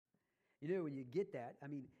You know, when you get that, I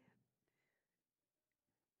mean,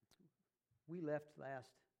 we left last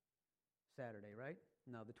Saturday, right?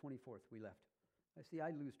 No, the 24th we left. I see,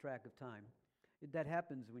 I lose track of time. That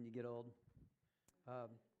happens when you get old.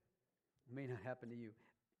 May not happen to you.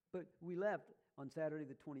 But we left on Saturday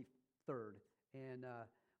the 23rd and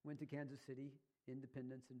went to Kansas City,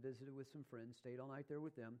 Independence, and visited with some friends, stayed all night there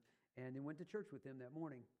with them, and then went to church with them that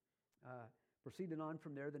morning. Proceeded on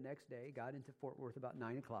from there the next day, got into Fort Worth about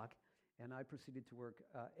 9 o'clock, and I proceeded to work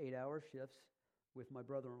 8-hour shifts with my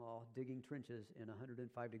brother-in-law digging trenches in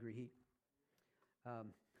 105-degree heat.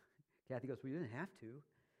 Kathy goes, "We didn't have to."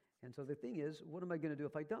 And so the thing is, what am I going to do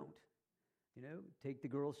if I don't? You know, take the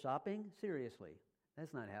girls shopping? Seriously,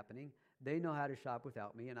 that's not happening. They know how to shop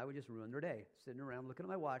without me, and I would just ruin their day, sitting around looking at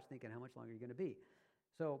my watch thinking, how much longer are you going to be?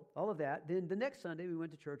 So all of that. Then the next Sunday, we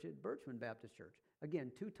went to church at Birchman Baptist Church.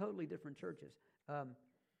 Again, 2 totally different churches.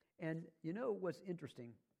 And you know what's interesting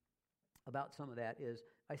about some of that is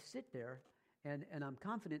I sit there, and I'm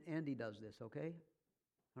confident Andy does this, okay?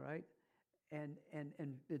 All right? And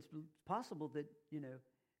it's possible that, you know,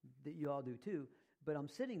 that you all do too. But I'm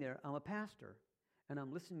sitting there, I'm a pastor, and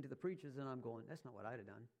I'm listening to the preachers, and I'm going, that's not what I'd have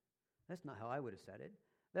done. That's not how I would have said it.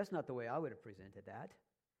 That's not the way I would have presented that.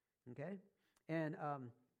 Okay? And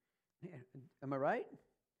am I right?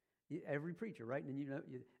 Every preacher, right? And you know,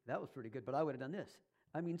 that was pretty good, but I would have done this.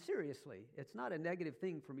 I mean, seriously, it's not a negative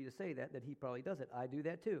thing for me to say that he probably does it. I do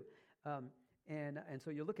that too. And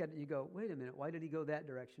so you look at it and you go, wait a minute, why did he go that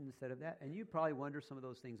direction instead of that? And you probably wonder some of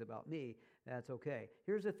those things about me. That's okay.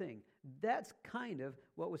 Here's the thing. That's kind of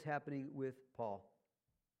what was happening with Paul.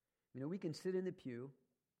 You know, we can sit in the pew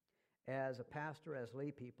as a pastor, as lay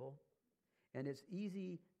people, and it's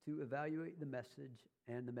easy to evaluate the message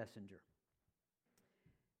and the messenger.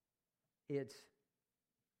 It's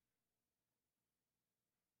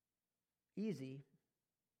easy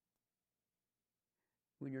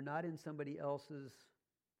when you're not in somebody else's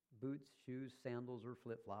boots, shoes, sandals, or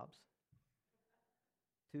flip-flops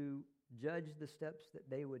to judge the steps that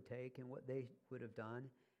they would take and what they would have done,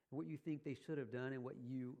 and what you think they should have done and what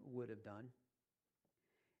you would have done.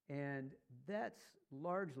 And that's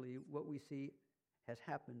largely what we see has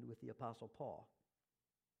happened with the Apostle Paul.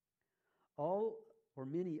 All or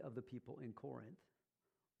many of the people in Corinth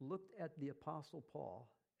looked at the Apostle Paul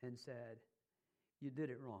and said, you did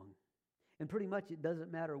it wrong. And pretty much it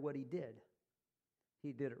doesn't matter what he did.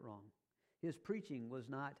 He did it wrong. His preaching was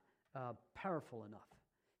not powerful enough.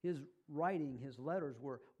 His writing, his letters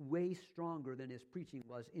were way stronger than his preaching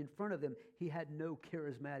was. In front of them, he had no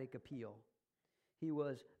charismatic appeal. He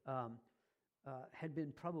was had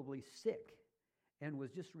been probably sick and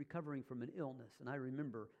was just recovering from an illness. And I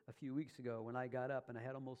remember a few weeks ago when I got up and I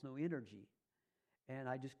had almost no energy, and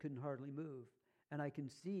I just couldn't hardly move. And I can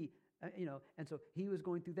see, and so he was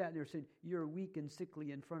going through that, and they're saying, you're weak and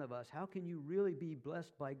sickly in front of us. How can you really be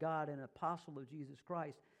blessed by God and an apostle of Jesus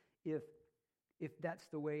Christ if that's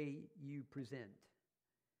the way you present?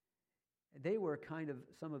 They were kind of,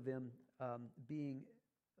 some of them, being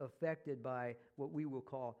affected by what we will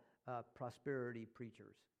call prosperity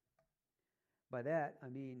preachers. By that, I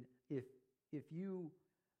mean, if you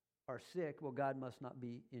are sick, well, God must not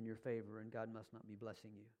be in your favor and God must not be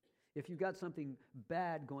blessing you. If you've got something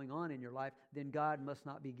bad going on in your life, then God must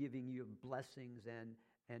not be giving you blessings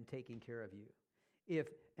and taking care of you.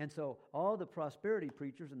 And so all the prosperity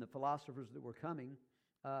preachers and the philosophers that were coming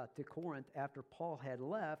to Corinth after Paul had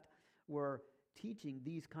left were teaching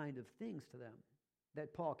these kind of things to them,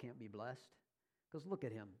 that Paul can't be blessed. Because look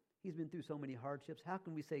at him. He's been through so many hardships. How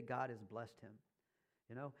can we say God has blessed him?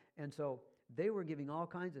 And so they were giving all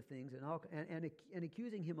kinds of things and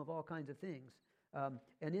accusing him of all kinds of things.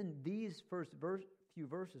 And in these first few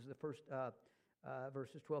verses, the first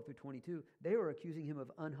verses 12 through 22, they were accusing him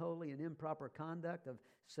of unholy and improper conduct, of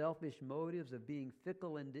selfish motives, of being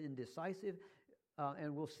fickle and indecisive,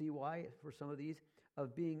 and we'll see why for some of these,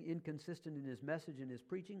 of being inconsistent in his message and his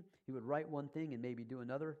preaching. He would write one thing and maybe do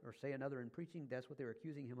another or say another in preaching. That's what they were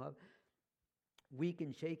accusing him of. Weak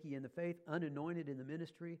and shaky in the faith, unanointed in the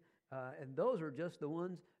ministry, and those are just the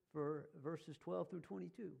ones for verses 12 through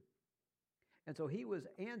 22. And so he was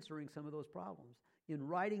answering some of those problems. In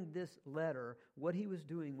writing this letter, what he was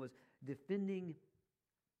doing was defending,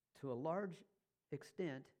 to a large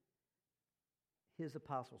extent, his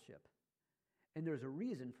apostleship. And there's a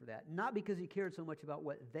reason for that. Not because he cared so much about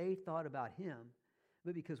what they thought about him,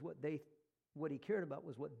 but because what he cared about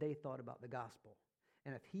was what they thought about the gospel.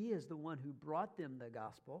 And if he is the one who brought them the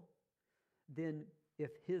gospel, then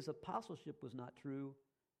if his apostleship was not true,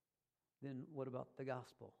 then what about the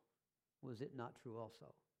gospel? Was it not true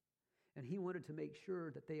also? And he wanted to make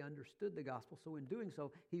sure that they understood the gospel. So in doing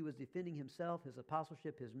so, he was defending himself, his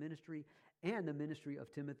apostleship, his ministry, and the ministry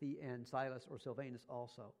of Timothy and Silas or Silvanus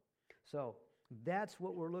also. So that's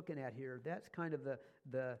what we're looking at here. That's kind of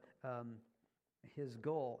his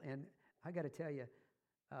goal. And I got to tell you,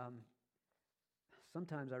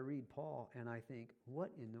 sometimes I read Paul and I think,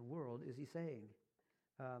 what in the world is he saying?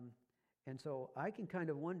 And so I can kind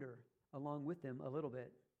of wonder along with them a little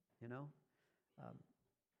bit, you know.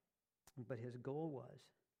 But his goal was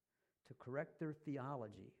to correct their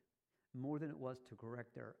theology more than it was to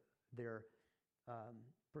correct their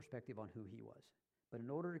perspective on who he was. But in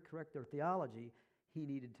order to correct their theology, he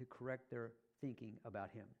needed to correct their thinking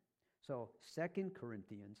about him. So 2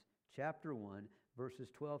 Corinthians chapter 1, verses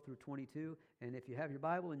 12 through 22. And if you have your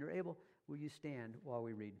Bible and you're able, will you stand while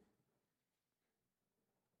we read?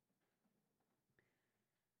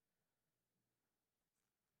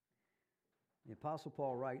 The Apostle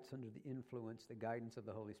Paul writes under the influence, the guidance of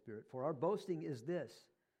the Holy Spirit, "For our boasting is this,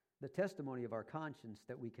 the testimony of our conscience,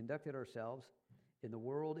 that we conducted ourselves in the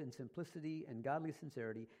world in simplicity and godly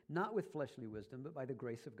sincerity, not with fleshly wisdom, but by the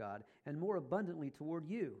grace of God, and more abundantly toward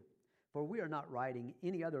you. For we are not writing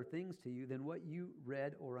any other things to you than what you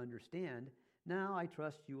read or understand. Now I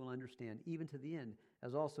trust you will understand even to the end,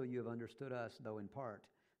 as also you have understood us, though in part,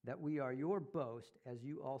 that we are your boast, as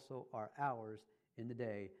you also are ours in the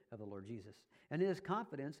day of the Lord Jesus. And in his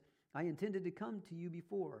confidence, I intended to come to you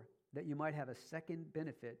before, that you might have a second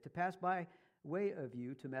benefit, to pass by way of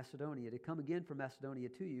you to Macedonia, to come again from Macedonia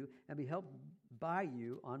to you, and be helped by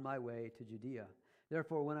you on my way to Judea.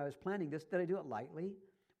 Therefore, when I was planning this, did I do it lightly?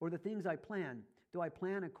 Or the things I plan, do I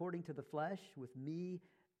plan according to the flesh,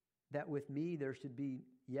 that with me there should be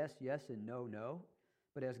yes, yes, and no, no?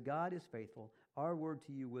 But as God is faithful, our word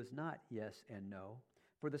to you was not yes and no.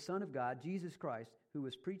 For the Son of God, Jesus Christ, who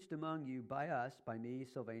was preached among you by us, by me,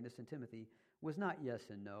 Silvanus, and Timothy, was not yes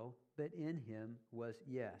and no, but in him was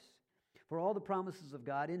yes. For all the promises of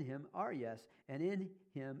God in him are yes, and in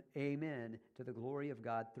him amen, to the glory of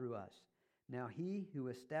God through us. Now he who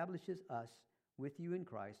establishes us with you in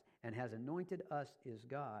Christ and has anointed us is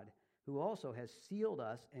God, who also has sealed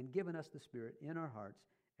us and given us the Spirit in our hearts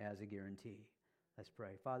as a guarantee." Let's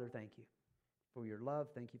pray. Father, thank you for your love.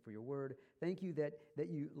 Thank you for your word. Thank you that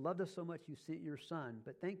you loved us so much you sent your Son.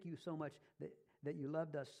 But thank you so much that you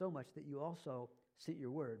loved us so much that you also sent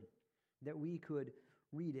your word, that we could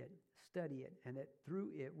read it, study it, and that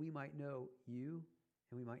through it we might know you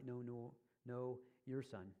and we might know your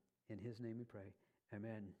Son. In his name we pray.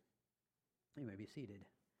 Amen. You may be seated.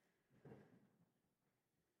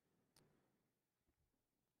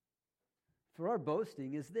 For our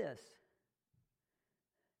boasting is this.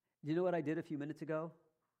 You know what I did a few minutes ago?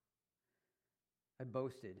 I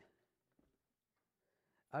boasted.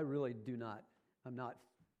 I really do not. I'm not,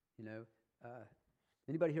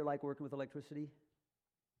 anybody here like working with electricity?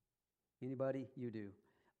 Anybody? You do.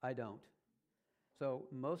 I don't. So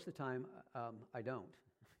most of the time, I don't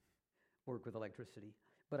work with electricity.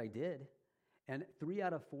 But I did. And 3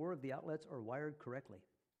 out of 4 of the outlets are wired correctly.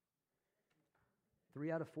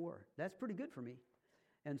 3 out of 4. That's pretty good for me.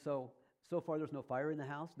 And so far there's no fire in the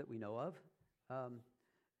house that we know of.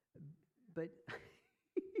 But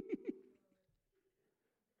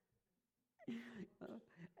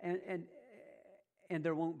and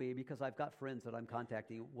there won't be, because I've got friends that I'm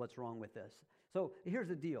contacting, what's wrong with this. So here's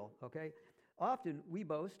the deal, okay? Often we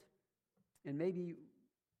boast, and maybe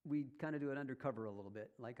we kind of do it undercover a little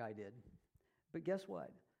bit, like I did. But guess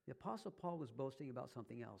what? The Apostle Paul was boasting about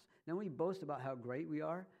something else. Now, when we boast about how great we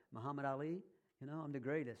are, Muhammad Ali, I'm the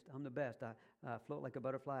greatest, I'm the best, I float like a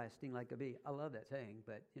butterfly, I sting like a bee. I love that saying,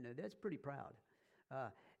 but, that's pretty proud.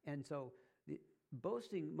 And so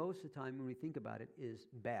boasting most of the time when we think about it is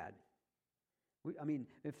bad.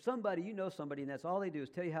 If somebody, somebody, and that's all they do is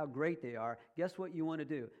tell you how great they are, guess what you want to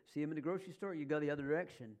do? See them in the grocery store, you go the other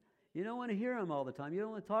direction. You don't want to hear them all the time. You don't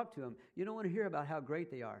want to talk to them. You don't want to hear about how great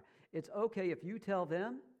they are. It's okay if you tell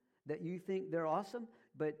them that you think they're awesome,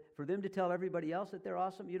 but for them to tell everybody else that they're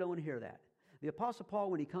awesome, you don't want to hear that. The Apostle Paul,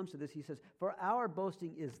 when he comes to this, he says, "For our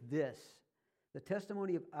boasting is this, the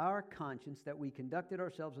testimony of our conscience, that we conducted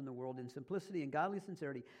ourselves in the world in simplicity and godly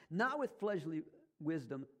sincerity, not with fleshly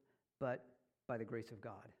wisdom, but by the grace of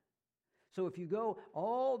God." So if you go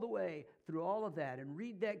all the way through all of that and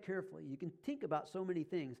read that carefully, you can think about so many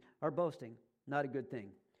things. Our boasting, not a good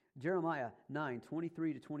thing. Jeremiah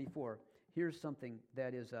 9:23-24. Here's something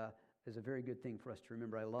that is a very good thing for us to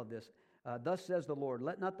remember. I love this. "Thus says the Lord,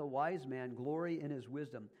 let not the wise man glory in his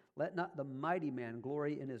wisdom. Let not the mighty man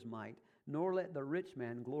glory in his might, nor let the rich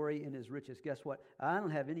man glory in his riches." Guess what? I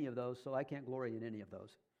don't have any of those, so I can't glory in any of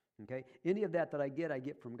those. Okay? Any of that I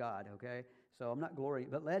get from God, okay? So I'm not glorying,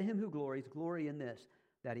 but let him who glories glory in this,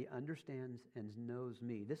 that he understands and knows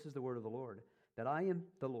me. This is the word of the Lord, that I am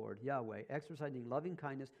the Lord, Yahweh, exercising loving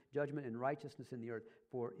kindness, judgment, and righteousness in the earth,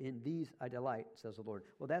 for in these I delight, says the Lord.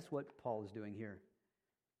 Well, that's what Paul is doing here.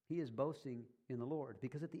 He is boasting in the Lord,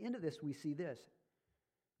 because at the end of this, we see this,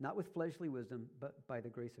 not with fleshly wisdom, but by the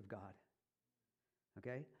grace of God.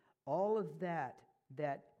 Okay? All of that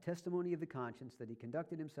testimony of the conscience, that he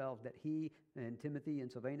conducted himself, that he and Timothy and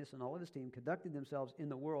Silvanus and all of his team conducted themselves in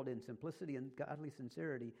the world in simplicity and godly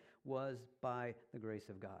sincerity, was by the grace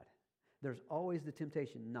of God. There's always the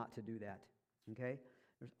temptation not to do that. Okay?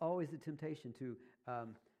 There's always the temptation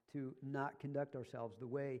to not conduct ourselves the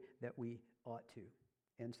way that we ought to.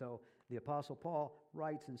 And so the Apostle Paul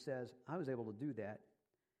writes and says, I was able to do that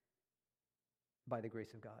by the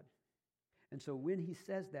grace of God. And so when he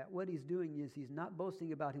says that, what he's doing is he's not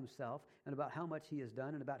boasting about himself and about how much he has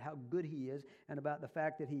done and about how good he is and about the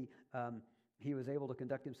fact that he was able to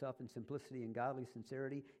conduct himself in simplicity and godly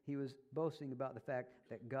sincerity. He was boasting about the fact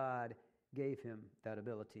that God gave him that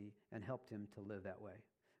ability and helped him to live that way.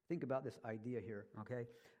 Think about this idea here, okay?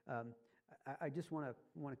 I just want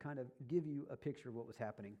to kind of give you a picture of what was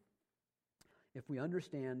happening. If we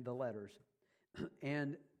understand the letters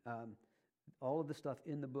and all of the stuff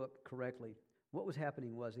in the book correctly, what was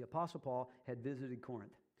happening was the Apostle Paul had visited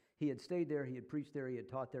Corinth. He had stayed there, he had preached there, he had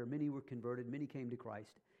taught there. Many were converted, many came to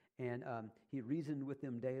Christ. And he reasoned with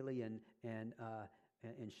them daily and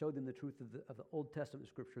showed them the truth of the Old Testament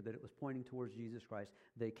scripture, that it was pointing towards Jesus Christ.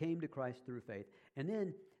 They came to Christ through faith. And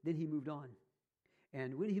then he moved on.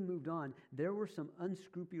 And when he moved on, there were some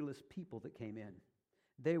unscrupulous people that came in.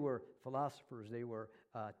 They were philosophers. They were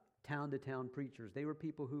town-to-town preachers. They were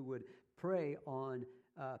people who would prey on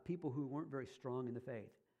people who weren't very strong in the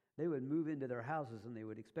faith. They would move into their houses and they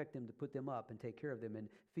would expect them to put them up and take care of them and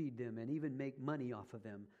feed them and even make money off of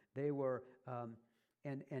them. They were,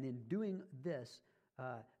 and in doing this,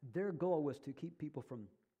 their goal was to keep people from,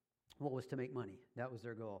 was to make money. That was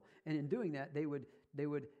their goal. And in doing that, they would,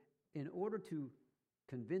 in order to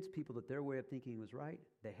convince people that their way of thinking was right,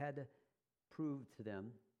 they had to prove to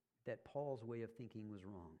them that Paul's way of thinking was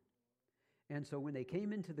wrong. And so when they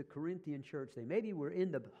came into the Corinthian church, they maybe were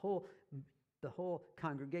in the whole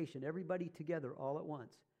congregation, everybody together all at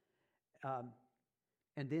once.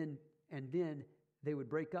 And then they would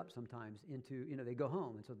break up sometimes into, they go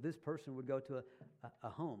home. And so this person would go to a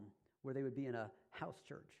home where they would be in a house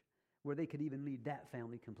church, where they could even lead that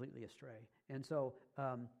family completely astray. And so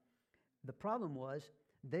the problem was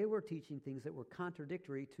they were teaching things that were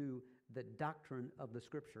contradictory to the doctrine of the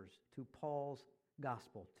Scriptures, to Paul's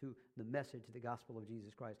gospel, to the message, the gospel of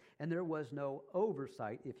Jesus Christ. And there was no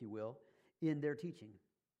oversight, if you will, in their teaching.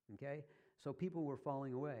 Okay? So people were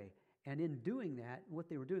falling away. And in doing that, what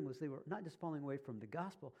they were doing was they were not just falling away from the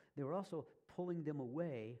gospel, they were also pulling them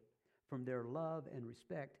away from their love and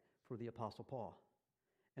respect for the Apostle Paul.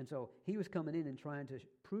 And so he was coming in and trying to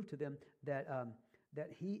prove to them that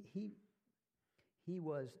he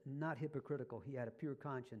was not hypocritical. He had a pure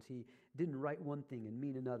conscience. He didn't write one thing and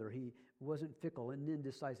mean another. He wasn't fickle and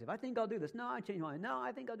indecisive. I think I'll do this. No, I changed my mind. No,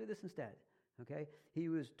 I think I'll do this instead. Okay? He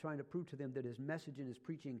was trying to prove to them that his message and his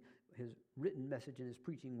preaching, his written message and his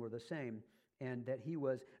preaching were the same, and that he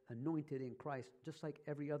was anointed in Christ just like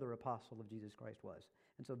every other apostle of Jesus Christ was.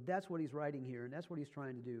 And so that's what he's writing here, and that's what he's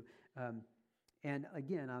trying to do. And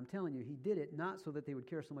again, I'm telling you, he did it not so that they would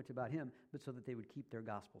care so much about him, but so that they would keep their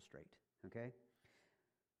gospel straight. Okay?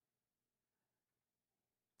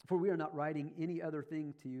 For we are not writing any other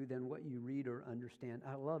thing to you than what you read or understand.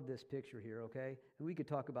 I love this picture here, okay? And we could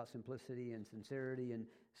talk about simplicity and sincerity, and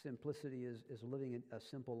simplicity is living a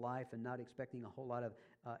simple life and not expecting a whole lot of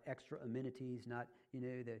extra amenities, not,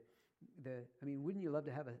 wouldn't you love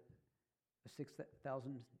to have a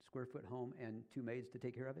 6,000 square foot home and 2 maids to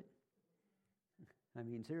take care of it? I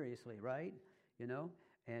mean, seriously, right?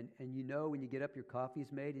 And when you get up, your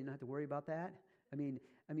coffee's made, you don't have to worry about that. I mean,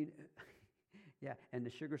 yeah, and the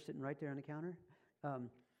sugar's sitting right there on the counter.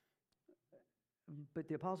 But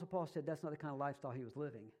the Apostle Paul said that's not the kind of lifestyle he was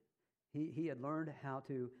living. He had learned how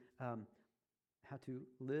to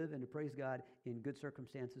live and to praise God in good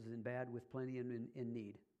circumstances and bad, with plenty and in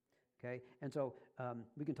need. Okay, and so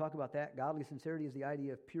we can talk about that. Godly sincerity is the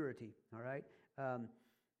idea of purity. All right,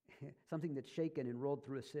 something that's shaken and rolled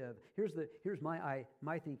through a sieve. Here's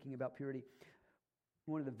my thinking about purity.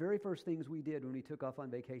 One of the very first things we did when we took off on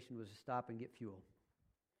vacation was to stop and get fuel.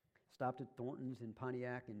 Stopped at Thornton's in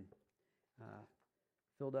Pontiac and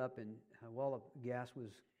filled up, and while the gas was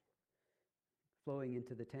flowing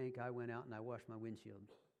into the tank, I went out and I washed my windshield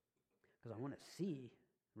because I want to see,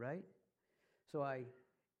 right? So I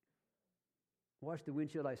wash the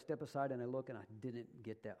windshield, I step aside and I look and I didn't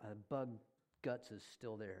get that. Bug guts is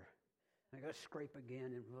still there. I got to scrape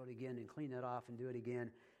again and roll it again and clean that off and do it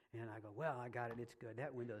again. And I go, well, I got it. It's good.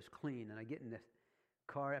 That window's clean. And I get in the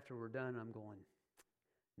car after we're done and I'm going,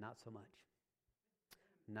 not so much.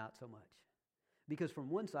 Not so much. Because from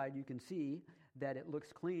one side you can see that it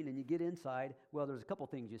looks clean, and you get inside, well, there's a couple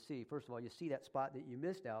things you see. First of all, you see that spot that you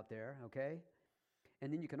missed out there, okay?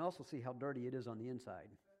 And then you can also see how dirty it is on the inside,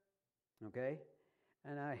 okay?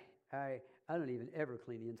 And I don't even ever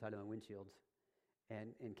clean the inside of my windshields.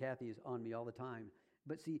 And Kathy is on me all the time.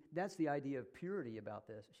 But see, that's the idea of purity about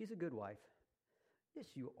this. She's a good wife. Yes,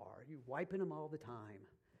 you are. You're wiping them all the time.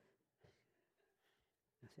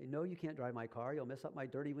 I say, no, you can't drive my car. You'll mess up my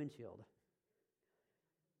dirty windshield.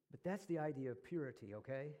 But that's the idea of purity,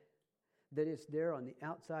 okay? That it's there on the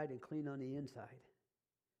outside and clean on the inside.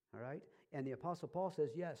 All right? And the Apostle Paul says,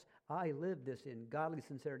 yes, I live this in godly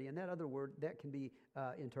sincerity. And that other word, that can be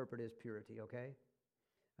interpreted as purity, okay?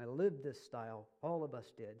 I lived this style, all of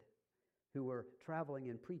us did, who were traveling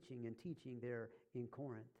and preaching and teaching there in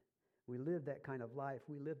Corinth. We lived that kind of life.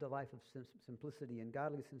 We lived a life of simplicity and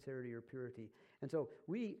godly sincerity or purity. And so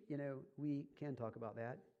we can talk about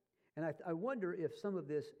that. And I wonder if some of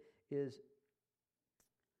this is,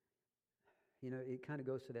 it kind of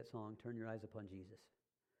goes to that song, Turn Your Eyes Upon Jesus.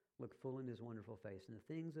 Look full in his wonderful face, and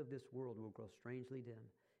the things of this world will grow strangely dim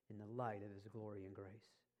in the light of his glory and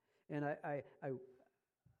grace. And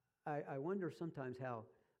I wonder sometimes how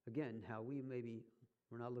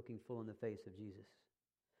we're not looking full in the face of Jesus.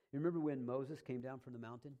 You remember when Moses came down from the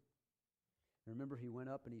mountain? Remember he went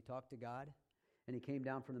up and he talked to God? And he came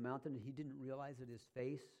down from the mountain and he didn't realize that his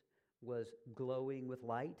face was glowing with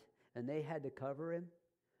light, and they had to cover him.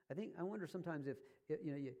 I wonder sometimes if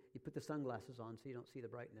you put the sunglasses on so you don't see the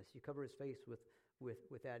brightness. You cover his face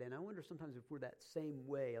with that. And I wonder sometimes if we're that same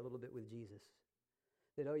way a little bit with Jesus.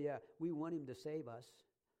 That, we want him to save us.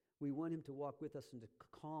 We want him to walk with us and to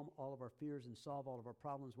calm all of our fears and solve all of our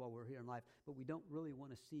problems while we're here in life. But we don't really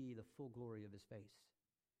want to see the full glory of his face.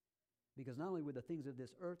 Because not only would the things of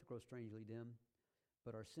this earth grow strangely dim,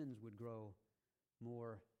 but our sins would grow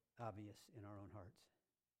more obvious in our own hearts.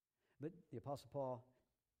 But the Apostle Paul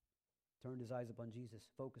turned his eyes upon Jesus,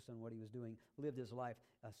 focused on what he was doing, lived his life,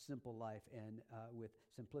 a simple life, and with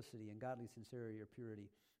simplicity and godly sincerity or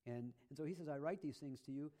purity. And so he says, I write these things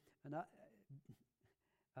to you, and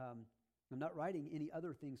I'm not writing any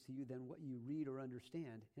other things to you than what you read or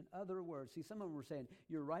understand. In other words, see, some of them were saying,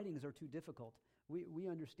 your writings are too difficult. We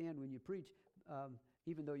understand when you preach,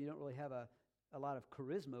 even though you don't really have a lot of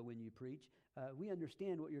charisma when you preach, we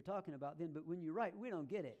understand what you're talking about then, but when you write, we don't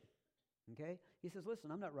get it. Okay? He says,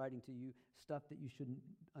 listen, I'm not writing to you stuff that you shouldn't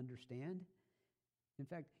understand. In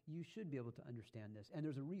fact, you should be able to understand this. And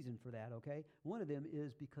there's a reason for that, okay? One of them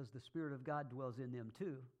is because the Spirit of God dwells in them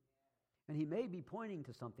too. And he may be pointing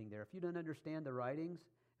to something there. If you don't understand the writings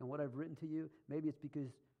and what I've written to you, maybe it's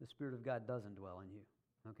because the Spirit of God doesn't dwell in you,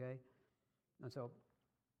 okay? And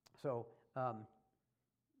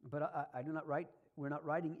but I do not write, we're not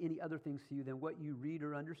writing any other things to you than what you read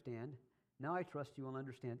or understand. Now I trust you will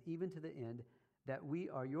understand, even to the end, that we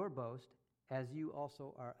are your boast, as you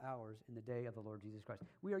also are ours in the day of the Lord Jesus Christ.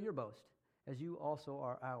 We are your boast, as you also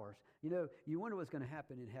are ours. You wonder what's going to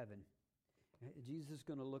happen in heaven. Jesus is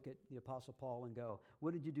going to look at the Apostle Paul and go,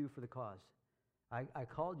 what did you do for the cause? I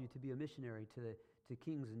called you to be a missionary to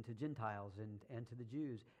kings and to Gentiles and to the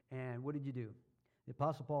Jews. And what did you do? The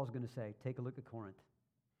Apostle Paul is going to say, take a look at Corinth.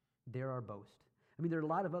 They're our boast. I mean, there are a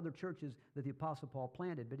lot of other churches that the Apostle Paul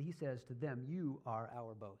planted, but he says to them, you are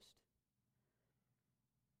our boast.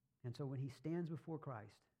 And so when he stands before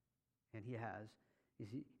Christ, and he has,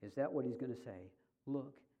 is that what he's going to say?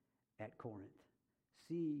 Look at Corinth.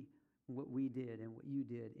 See what we did and what you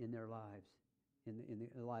did in their lives, in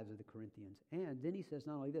the lives of the Corinthians. And then he says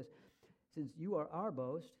not only this, since you are our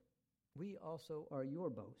boast, we also are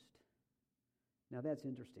your boast. Now that's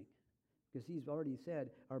interesting, because he's already said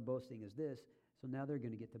our boasting is this, so now they're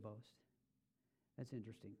going to get the boast. That's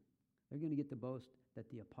interesting. They're going to get the boast that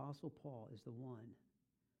the Apostle Paul is the one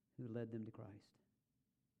who led them to Christ.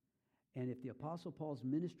 And if the Apostle Paul's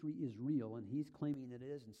ministry is real, and he's claiming that it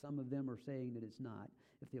is, and some of them are saying that it's not,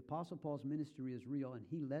 if the Apostle Paul's ministry is real and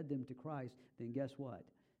he led them to Christ, then guess what?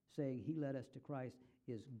 Saying he led us to Christ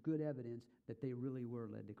is good evidence that they really were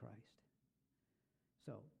led to Christ.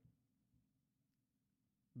 So,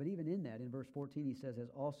 but even in that, in verse 14, he says, as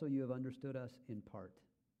also you have understood us in part.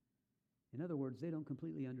 In other words, they don't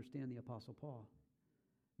completely understand the Apostle Paul.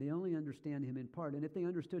 They only understand him in part. And if they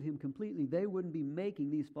understood him completely, they wouldn't be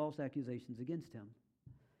making these false accusations against him.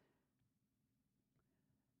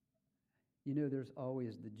 There's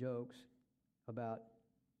always the jokes about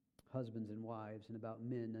husbands and wives and about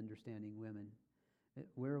men understanding women.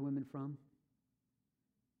 Where are women from?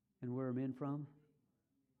 And where are men from?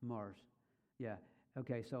 Mars. Yeah.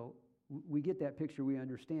 Okay, so we get that picture. We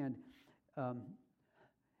understand. I'm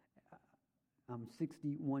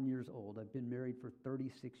 61 years old. I've been married for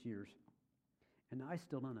 36 years. And I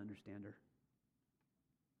still don't understand her.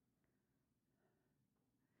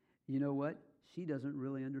 You know what? She doesn't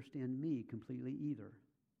really understand me completely either.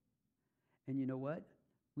 And you know what?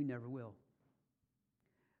 We never will.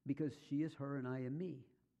 Because she is her and I am me.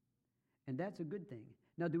 And that's a good thing.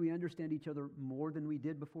 Now, do we understand each other more than we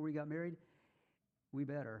did before we got married? We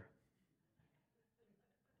better.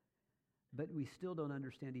 But we still don't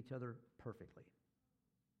understand each other perfectly.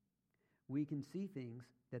 We can see things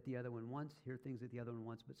that the other one wants, hear things that the other one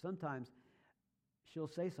wants, but sometimes she'll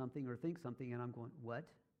say something or think something, and I'm going, what?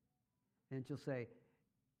 And she'll say,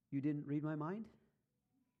 you didn't read my mind?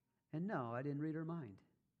 And no, I didn't read her mind.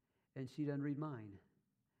 And she doesn't read mine.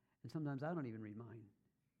 And sometimes I don't even read mine.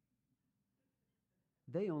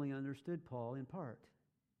 They only understood Paul in part.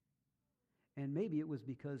 And maybe it was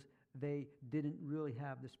because they didn't really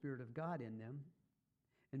have the Spirit of God in them.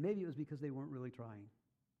 And maybe it was because they weren't really trying.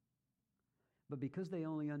 But because they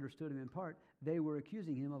only understood him in part, they were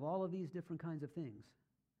accusing him of all of these different kinds of things.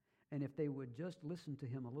 And if they would just listen to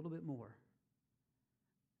him a little bit more,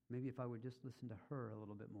 maybe if I would just listen to her a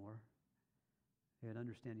little bit more, they'd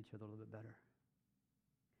understand each other a little bit better.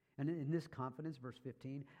 And in this confidence, verse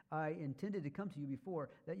 15, I intended to come to you before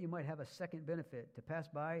that you might have a second benefit, to pass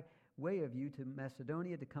by way of you to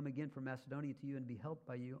Macedonia, to come again from Macedonia to you and be helped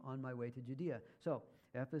by you on my way to Judea. So,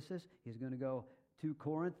 Ephesus, he's going to go to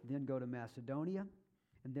Corinth, then go to Macedonia.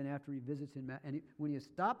 And then after he visits when he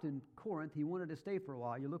stopped in Corinth, he wanted to stay for a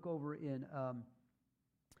while. You look over in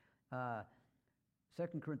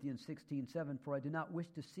 2 Corinthians 16:7, for I do not wish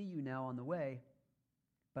to see you now on the way,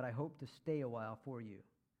 but I hope to stay a while for you.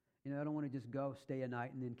 You know, I don't want to just go, stay a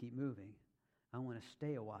night, and then keep moving. I want to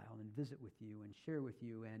stay a while and visit with you and share with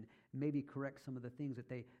you and maybe correct some of the things that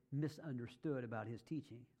they misunderstood about his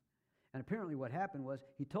teaching. And apparently what happened was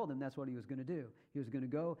he told them that's what he was going to do. He was going to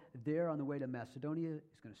go there on the way to Macedonia.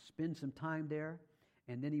 He's going to spend some time there.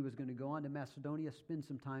 And then he was going to go on to Macedonia, spend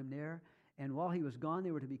some time there. And while he was gone,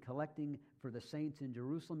 they were to be collecting for the saints in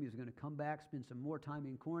Jerusalem. He was going to come back, spend some more time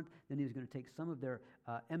in Corinth. Then he was going to take some of their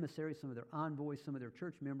emissaries, some of their envoys, some of their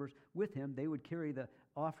church members with him. They would carry the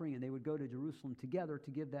offering and they would go to Jerusalem together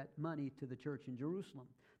to give that money to the church in Jerusalem.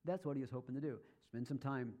 That's what he was hoping to do. Spend some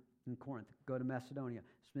time in Corinth, go to Macedonia,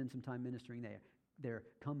 spend some time ministering there,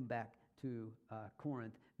 come back to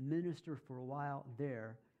Corinth, minister for a while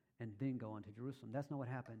there, and then go on to Jerusalem. That's not what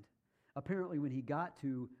happened. Apparently, when he got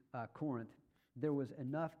to Corinth, there was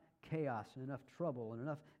enough chaos and enough trouble and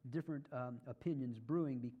enough different opinions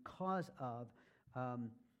brewing because of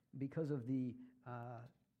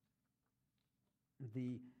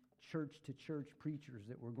the church-to-church preachers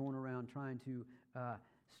that were going around trying to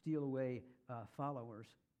steal away followers.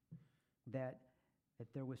 That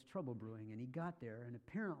there was trouble brewing, and he got there, and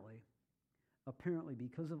apparently,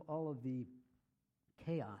 because of all of the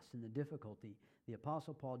chaos and the difficulty, the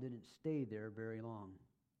Apostle Paul didn't stay there very long.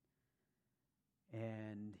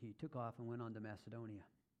 And he took off and went on to Macedonia.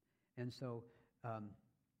 And so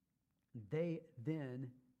they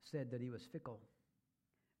then said that he was fickle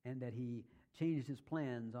and that he changed his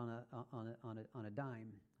plans on a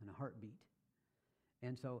dime, on a heartbeat.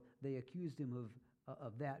 And so they accused him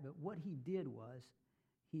of that. But what he did was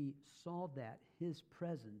he saw that his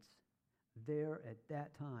presence there at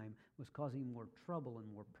that time was causing more trouble and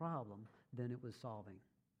more problem than it was solving.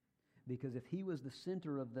 Because if he was the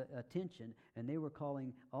center of the attention and they were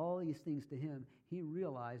calling all these things to him, he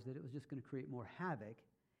realized that it was just going to create more havoc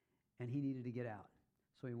and he needed to get out.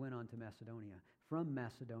 So he went on to Macedonia. From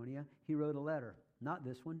Macedonia, he wrote a letter. Not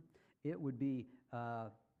this one. It would be 1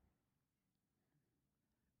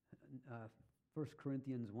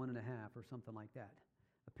 Corinthians 1.5 or something like that.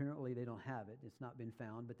 Apparently they don't have it. It's not been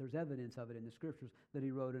found, but there's evidence of it in the scriptures that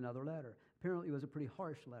he wrote another letter. Apparently it was a pretty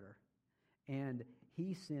harsh letter. And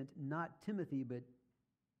he sent not Timothy, but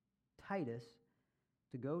Titus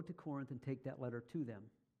to go to Corinth and take that letter to them.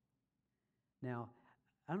 Now,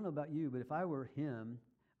 I don't know about you, but if I were him,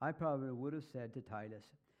 I probably would have said to Titus,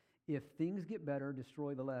 if things get better,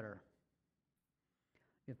 destroy the letter.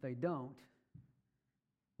 If they don't,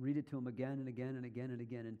 read it to them again and again and again and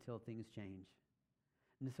again until things change.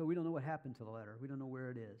 And so we don't know what happened to the letter. We don't know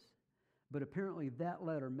where it is. But apparently that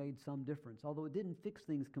letter made some difference. Although it didn't fix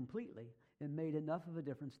things completely, it made enough of a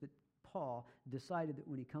difference that Paul decided that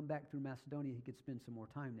when he come back through Macedonia, he could spend some more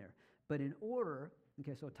time there. But in order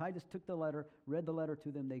Okay, so Titus took the letter, read the letter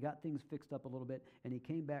to them. They got things fixed up a little bit, and he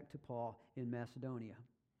came back to Paul in Macedonia.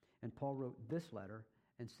 And Paul wrote this letter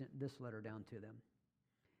and sent this letter down to them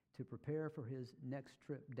to prepare for his next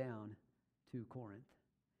trip down to Corinth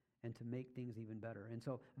and to make things even better. And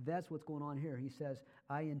so that's what's going on here. He says,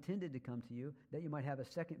 I intended to come to you that you might have a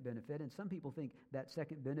second benefit. And some people think that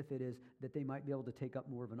second benefit is that they might be able to take up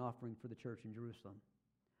more of an offering for the church in Jerusalem.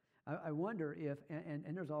 I wonder if,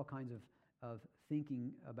 and there's all kinds of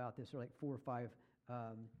thinking about this. There are like 4 or 5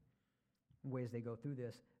 ways they go through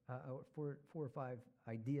this, 4 or 5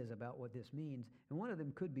 ideas about what this means. And one of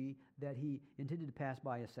them could be that he intended to pass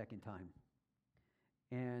by a second time.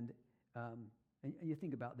 And you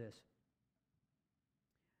think about this.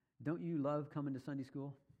 Don't you love coming to Sunday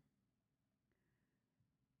school?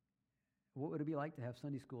 What would it be like to have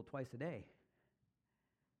Sunday school twice a day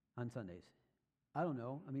on Sundays? I don't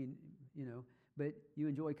know. I mean, but you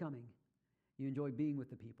enjoy coming. You enjoy being with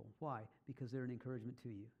the people. Why? Because they're an encouragement to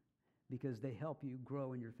you. Because they help you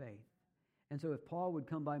grow in your faith. And so if Paul would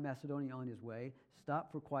come by Macedonia on his way,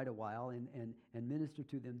 stop for quite a while and minister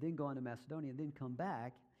to them, then go on to Macedonia, and then come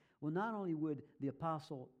back, well, not only would the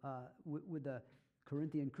apostle, would the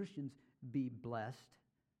Corinthian Christians be blessed,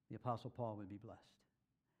 the apostle Paul would be blessed.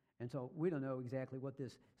 And so we don't know exactly what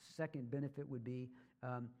this second benefit would be,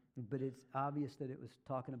 but it's obvious that it was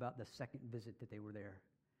talking about the second visit that they were there.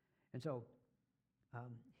 And so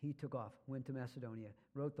he took off, went to Macedonia,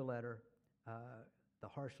 wrote the letter, the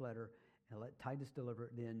harsh letter, and let Titus deliver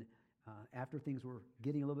it. Then after things were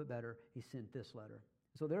getting a little bit better, he sent this letter.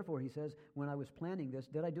 So therefore, he says, when I was planning this,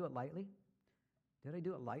 did I do it lightly? Did I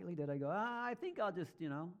do it lightly? Did I go, I think I'll just,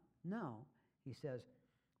 No. He says,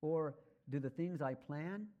 or do the things I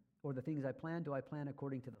plan, or the things I plan, do I plan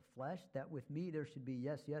according to the flesh? That with me there should be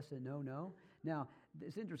yes, yes, and no, no. Now,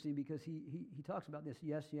 it's interesting because he talks about this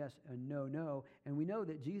yes, yes, and no, no. And we know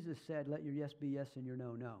that Jesus said, let your yes be yes and your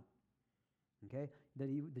no, no. Okay?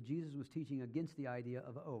 That Jesus was teaching against the idea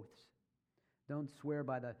of oaths. Don't swear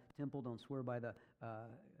by the temple. Don't swear by the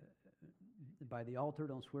altar.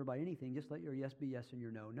 Don't swear by anything. Just let your yes be yes and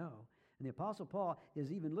your no, no. And the Apostle Paul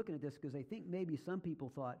is even looking at this because I think maybe some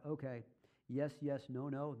people thought, okay, yes, yes, no,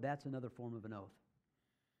 no, that's another form of an oath.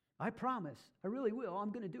 I promise. I really will.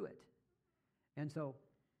 I'm going to do it. And so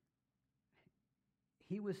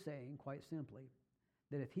he was saying quite simply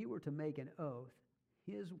that if he were to make an oath,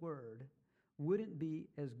 his word wouldn't be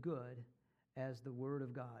as good as the word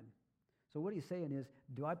of God. So what he's saying is,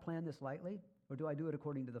 do I plan this lightly, or do I do it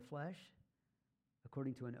according to the flesh,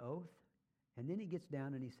 according to an oath? And then he gets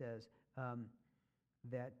down and he says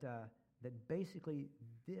that basically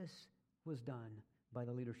this was done by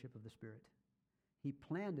the leadership of the Spirit. He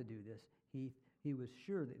planned to do this. He was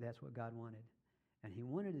sure that that's what God wanted, and he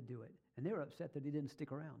wanted to do it. And they were upset that he didn't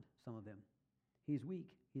stick around, some of them. He's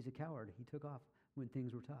weak. He's a coward. He took off when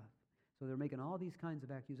things were tough. So they're making all these kinds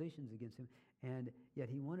of accusations against him, and yet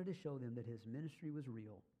he wanted to show them that his ministry was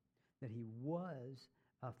real, that he was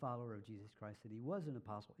a follower of Jesus Christ, that he was an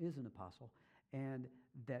apostle, is an apostle, and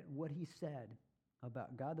that what he said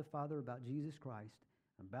about God the Father, about Jesus Christ,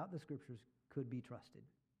 about the Scriptures could be trusted.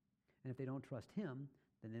 And if they don't trust him,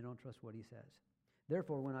 then they don't trust what he says.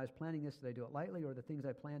 Therefore, when I was planning this, did I do it lightly, or the things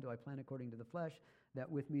I plan, do I plan according to the flesh,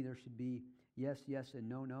 that with me there should be yes, yes, and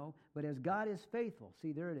no, no? But as God is faithful,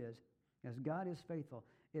 see, there it is. As God is faithful,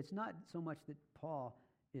 it's not so much that Paul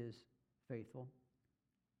is faithful,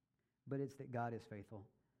 but it's that God is faithful.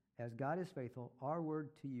 As God is faithful, our word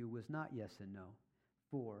to you was not yes and no.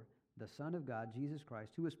 For the Son of God, Jesus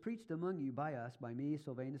Christ, who was preached among you by us, by me,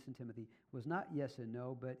 Silvanus, and Timothy, was not yes and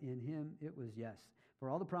no, but in him it was yes. For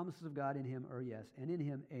all the promises of God in him are yes, and in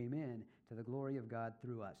him amen, to the glory of God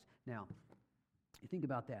through us. Now, you think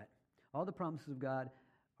about that. All the promises of God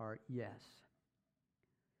are yes.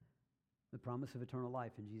 The promise of eternal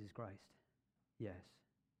life in Jesus Christ, yes.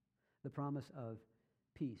 The promise of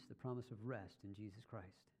peace, the promise of rest in Jesus Christ.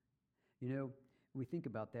 We think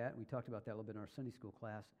about that. We talked about that a little bit in our Sunday school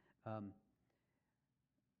class.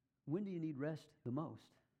 When do you need rest the most?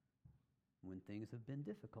 When things have been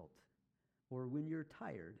difficult, or when you're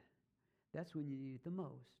tired. That's when you need it the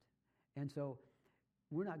most. And so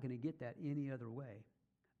we're not going to get that any other way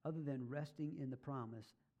other than resting in the promise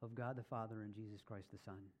of God the Father and Jesus Christ the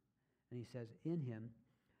Son. And he says, in him,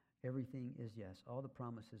 everything is yes. All the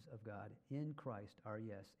promises of God in Christ are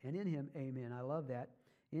yes. And in him, amen. I love that.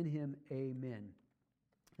 In him, amen.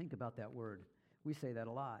 Think about that word. We say that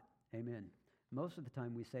a lot. Amen. Most of the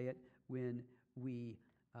time we say it when we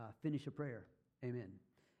finish a prayer. Amen.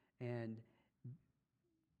 And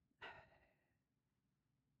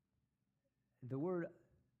the word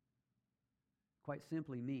quite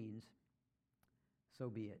simply means so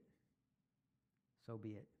be it. So be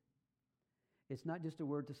it. It's not just a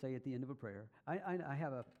word to say at the end of a prayer. I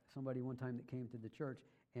have somebody one time that came to the church,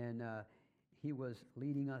 and he was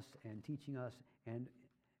leading us and teaching us, and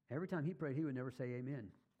every time he prayed, he would never say amen.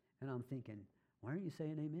 And I'm thinking, why aren't you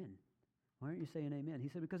saying amen? Why aren't you saying amen? He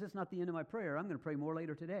said, because it's not the end of my prayer. I'm going to pray more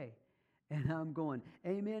later today. And I'm going,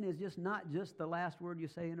 amen is just not just the last word you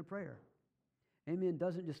say in a prayer. Amen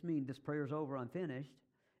doesn't just mean this prayer's over, I'm finished.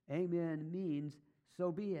 Amen means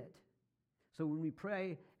so be it. So when we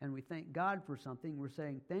pray and we thank God for something, we're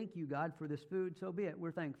saying, thank you, God, for this food, so be it.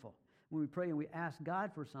 We're thankful. When we pray and we ask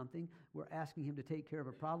God for something, we're asking Him to take care of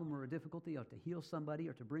a problem or a difficulty or to heal somebody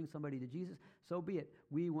or to bring somebody to Jesus, so be it.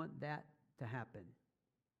 We want that to happen.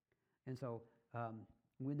 And so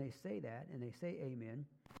when they say that and they say amen,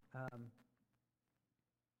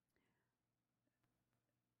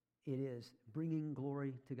 it is bringing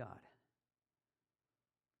glory to God.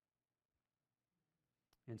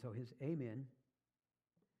 And so his amen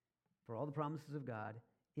for all the promises of God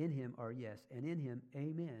in him are yes, and in him,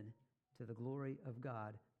 amen, to the glory of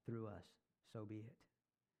God through us. So be it.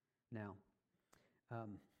 Now,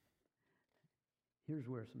 here's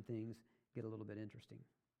where some things get a little bit interesting.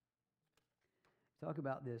 Talk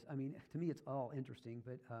about this. I mean, to me, it's all interesting,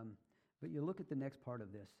 but you look at the next part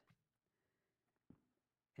of this,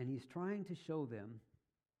 and he's trying to show them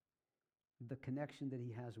the connection that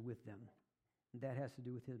he has with them. That has to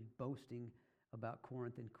do with him boasting about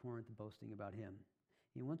Corinth and Corinth boasting about him.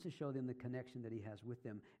 He wants to show them the connection that he has with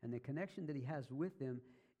them. And the connection that he has with them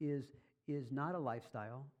is not a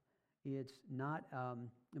lifestyle. It's not,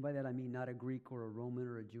 and by that I mean not a Greek or a Roman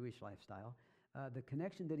or a Jewish lifestyle. The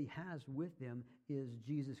connection that he has with them is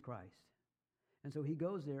Jesus Christ. And so he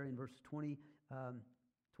goes there in verse 20,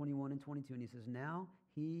 21 and 22, and he says, now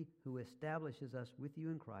he who establishes us with you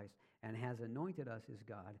in Christ and has anointed us is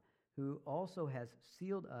God, who also has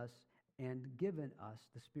sealed us and given us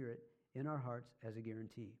the Spirit in our hearts as a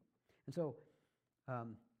guarantee. And so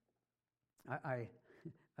I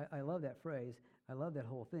love that phrase. I love that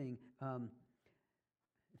whole thing.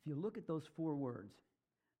 If you look at those four words,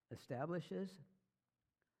 establishes,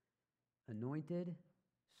 anointed,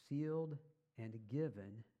 sealed, and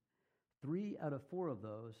given, 3 out of 4 of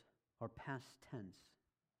those are past tense.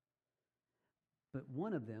 But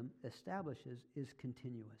one of them, establishes, is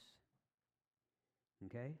continuous.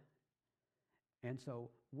 Okay? And so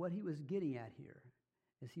what he was getting at here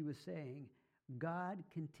is he was saying, God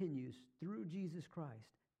continues through Jesus Christ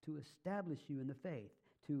to establish you in the faith,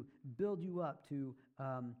 to build you up, to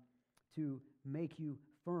make you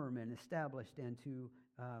firm and established, and to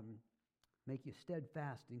make you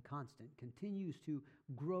steadfast and constant, continues to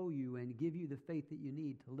grow you and give you the faith that you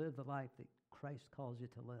need to live the life that Christ calls you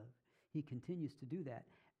to live. He continues to do that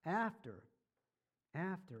after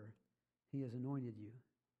he has anointed you,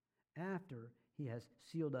 after he has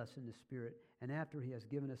sealed us in the Spirit, and after he has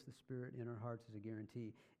given us the Spirit in our hearts as a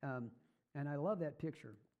guarantee. And I love that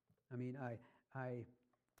picture. I mean,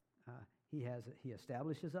 he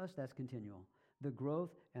establishes us, that's continual. The growth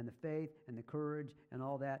and the faith and the courage and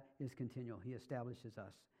all that is continual. He establishes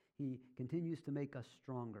us. He continues to make us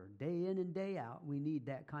stronger. Day in and day out, we need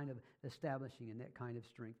that kind of establishing and that kind of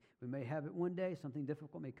strength. We may have it one day, something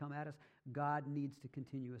difficult may come at us. God needs to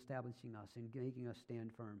continue establishing us and making us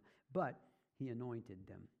stand firm. But he anointed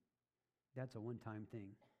them. That's a one-time thing.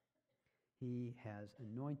 He has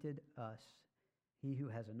anointed us. He who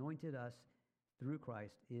has anointed us through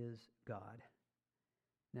Christ is God.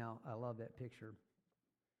 Now, I love that picture.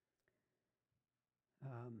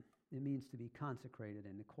 It means to be consecrated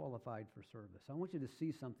and qualified for service. I want you to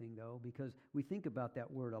see something, though, because we think about that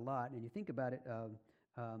word a lot, and you think about it,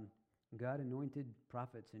 God anointed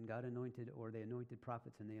prophets, and God anointed, or they anointed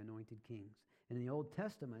prophets, and they anointed kings. And in the Old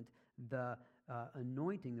Testament, the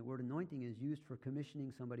anointing, the word anointing, is used for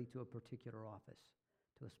commissioning somebody to a particular office,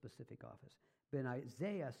 to a specific office. But in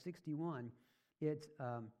Isaiah 61, it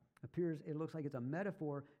looks like it's a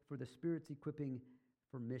metaphor for the Spirit's equipping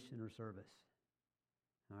for mission or service.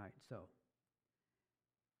 All right, so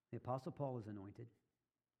the Apostle Paul is anointed.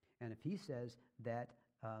 And if he says that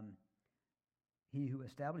he who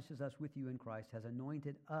establishes us with you in Christ has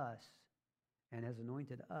anointed us, and has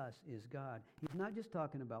anointed us is God, he's not just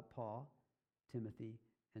talking about Paul, Timothy,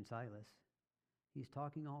 and Silas. He's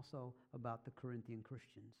talking also about the Corinthian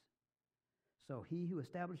Christians. So he who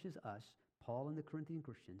establishes us, Paul and the Corinthian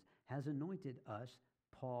Christians, has anointed us,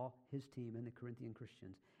 Paul, his team, and the Corinthian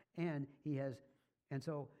Christians. And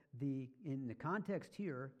so in the context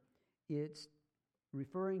here, it's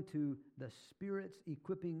referring to the Spirit's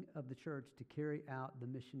equipping of the church to carry out the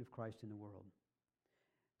mission of Christ in the world.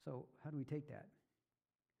 So how do we take that?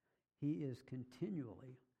 He is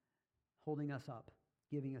continually holding us up,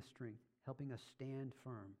 giving us strength, helping us stand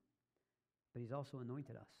firm. But He's also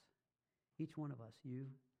anointed us. Each one of us, you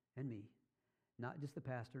and me. Not just the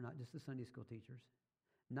pastor, not just the Sunday school teachers,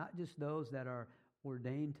 not just those that are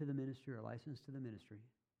ordained to the ministry or licensed to the ministry.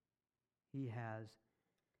 He has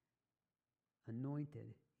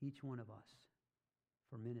anointed each one of us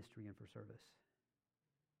for ministry and for service.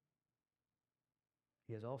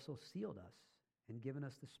 He has also sealed us and given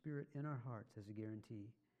us the Spirit in our hearts as a guarantee.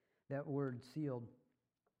 That word sealed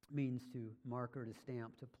means to mark or to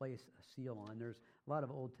stamp, to place a seal on. There's a lot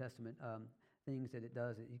of Old Testament things that it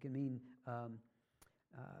does. It can mean to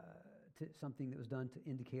something that was done to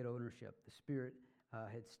indicate ownership. The Spirit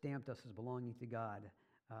had stamped us as belonging to God,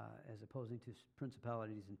 as opposing to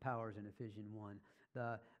principalities and powers in Ephesians 1.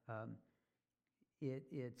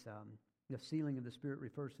 The sealing of the Spirit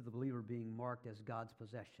refers to the believer being marked as God's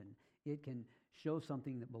possession. It can show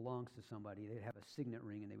something that belongs to somebody. They'd have a signet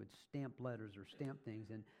ring, and they would stamp letters or stamp things,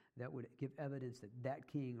 and that would give evidence that that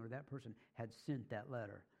king or that person had sent that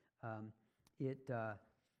letter. It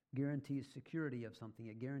guarantees security of something.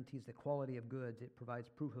 It guarantees the quality of goods. It provides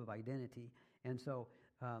proof of identity. And so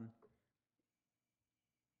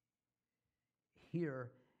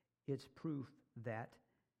here it's proof that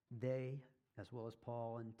they, as well as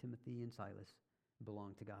Paul and Timothy and Silas,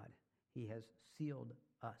 belong to God. He has sealed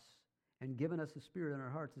us and given us the Spirit in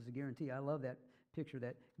our hearts as a guarantee. I love that picture.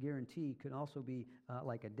 That guarantee could also be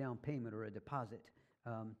like a down payment or a deposit.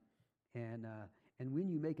 And when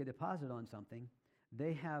you make a deposit on something,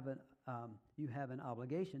 you have an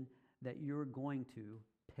obligation that you're going to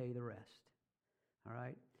pay the rest. All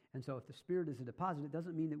right? And so if the Spirit is a deposit, it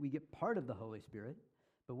doesn't mean that we get part of the Holy Spirit,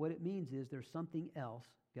 but what it means is there's something else,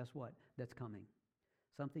 guess what, that's coming.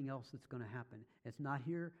 Something else that's going to happen. It's not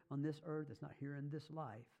here on this earth. It's not here in this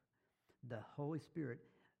life. The Holy Spirit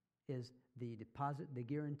is the deposit, the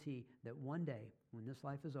guarantee that one day, when this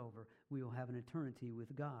life is over, we will have an eternity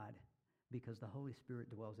with God because the Holy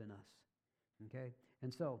Spirit dwells in us. Okay?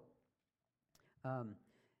 And so,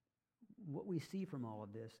 what we see from all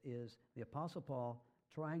of this is the Apostle Paul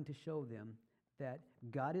trying to show them that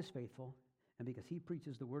God is faithful, and because he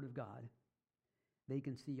preaches the Word of God, they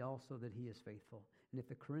can see also that he is faithful. And if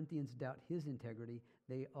the Corinthians doubt his integrity,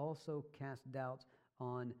 they also cast doubts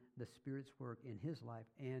on the Spirit's work in his life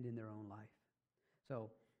and in their own life.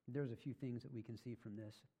 So there's a few things that we can see from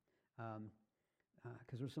this.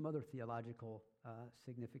 Because there's some other theological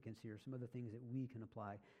significance here, some other things that we can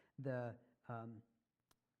apply. The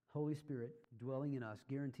Holy Spirit dwelling in us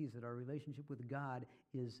guarantees that our relationship with God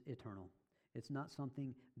is eternal. It's not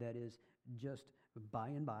something that is just by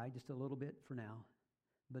and by, just a little bit for now,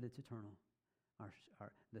 but it's eternal.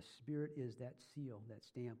 The Spirit is that seal, that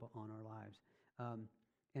stamp on our lives.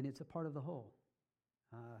 And it's a part of the whole.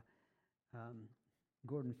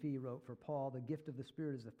 Gordon Fee wrote, "For Paul, the gift of the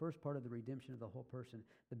Spirit is the first part of the redemption of the whole person,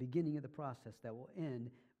 the beginning of the process that will end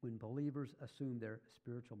when believers assume their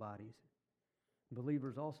spiritual bodies."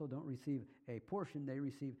 Believers also don't receive a portion, they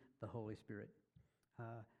receive the Holy Spirit.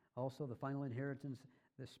 Also, the final inheritance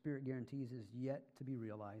the Spirit guarantees is yet to be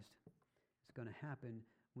realized. It's going to happen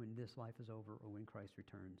when this life is over or when Christ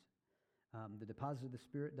returns. The deposit of the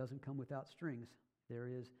Spirit doesn't come without strings. There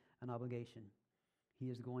is an obligation. He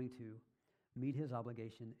is going to meet his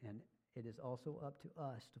obligation, and it is also up to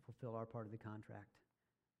us to fulfill our part of the contract,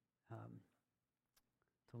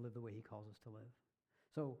 to live the way he calls us to live.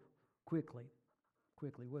 So, quickly,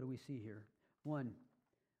 what do we see here? One,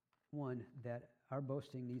 that our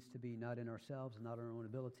boasting needs to be not in ourselves, not in our own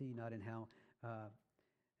ability, not in how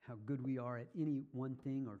good we are at any one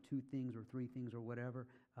thing or two things or three things or whatever.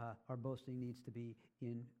 Our boasting needs to be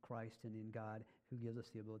in Christ and in God, who gives us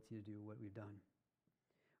the ability to do what we've done.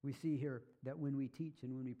 We see here that when we teach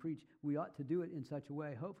and when we preach, we ought to do it in such a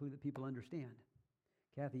way, hopefully, that people understand.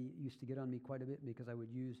 Kathy used to get on me quite a bit because I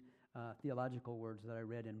would use theological words that I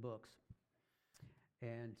read in books.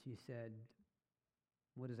 And she said,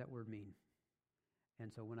 "What does that word mean?"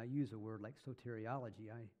 And so when I use a word like soteriology,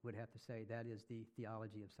 I would have to say that is the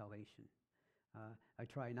theology of salvation. I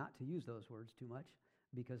try not to use those words too much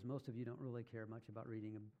because most of you don't really care much about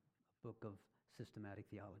reading a book of systematic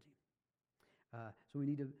theology. So we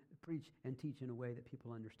need to preach and teach in a way that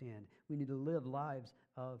people understand. We need to live lives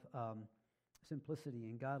of simplicity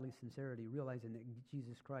and godly sincerity, realizing that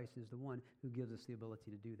Jesus Christ is the one who gives us the ability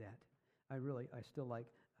to do that. I still like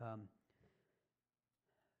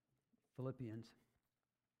Philippians.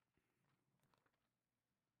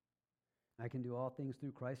 I can do all things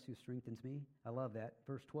through Christ who strengthens me. I love that.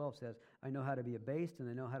 Verse 12 says, I know how to be abased and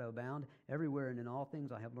I know how to abound. Everywhere and in all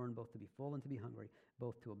things I have learned both to be full and to be hungry,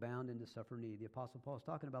 both to abound and to suffer need. The Apostle Paul is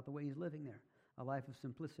talking about the way he's living there, a life of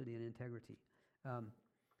simplicity and integrity.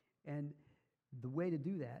 And the way to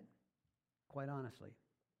do that, quite honestly,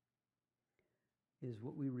 is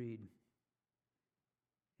what we read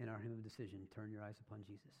in our hymn of decision, Turn Your Eyes Upon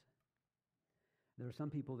Jesus. There are some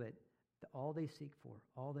people that all they seek for,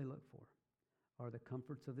 all they look for, are the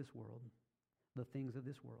comforts of this world, the things of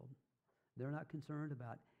this world. They're not concerned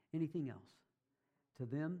about anything else. To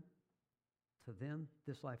them,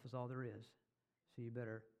 this life is all there is. So you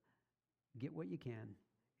better get what you can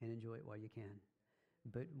and enjoy it while you can.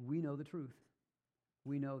 But we know the truth.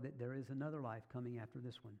 We know that there is another life coming after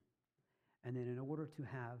this one. And then in order to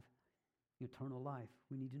have eternal life,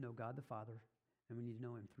 we need to know God the Father, and we need to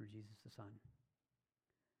know Him through Jesus the Son.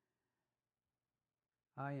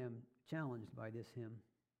 I am challenged by this hymn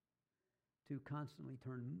to constantly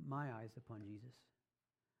turn my eyes upon Jesus.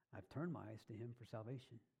 I've turned my eyes to Him for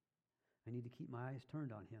salvation. I need to keep my eyes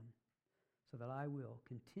turned on Him so that I will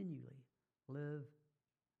continually live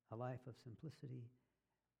a life of simplicity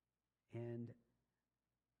and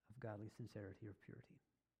of godly sincerity or purity.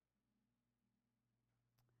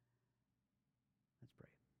 Let's pray.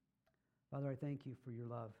 Father, I thank You for Your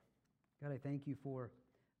love. God, I thank You for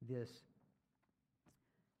this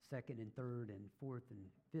second and third and fourth and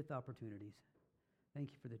fifth opportunities. Thank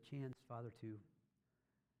You for the chance, Father,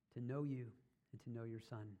 to know You and to know Your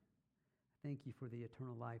Son. Thank You for the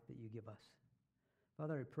eternal life that You give us.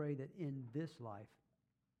 Father, I pray that in this life,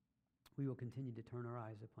 we will continue to turn our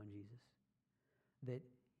eyes upon Jesus, that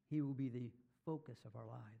He will be the focus of our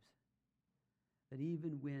lives, that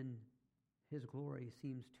even when His glory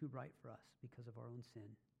seems too bright for us because of our own sin,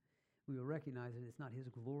 we will recognize that it's not His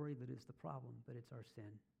glory that is the problem, but it's our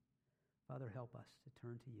sin. Father, help us to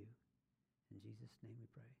turn to You. In Jesus' name we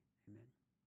pray. Amen.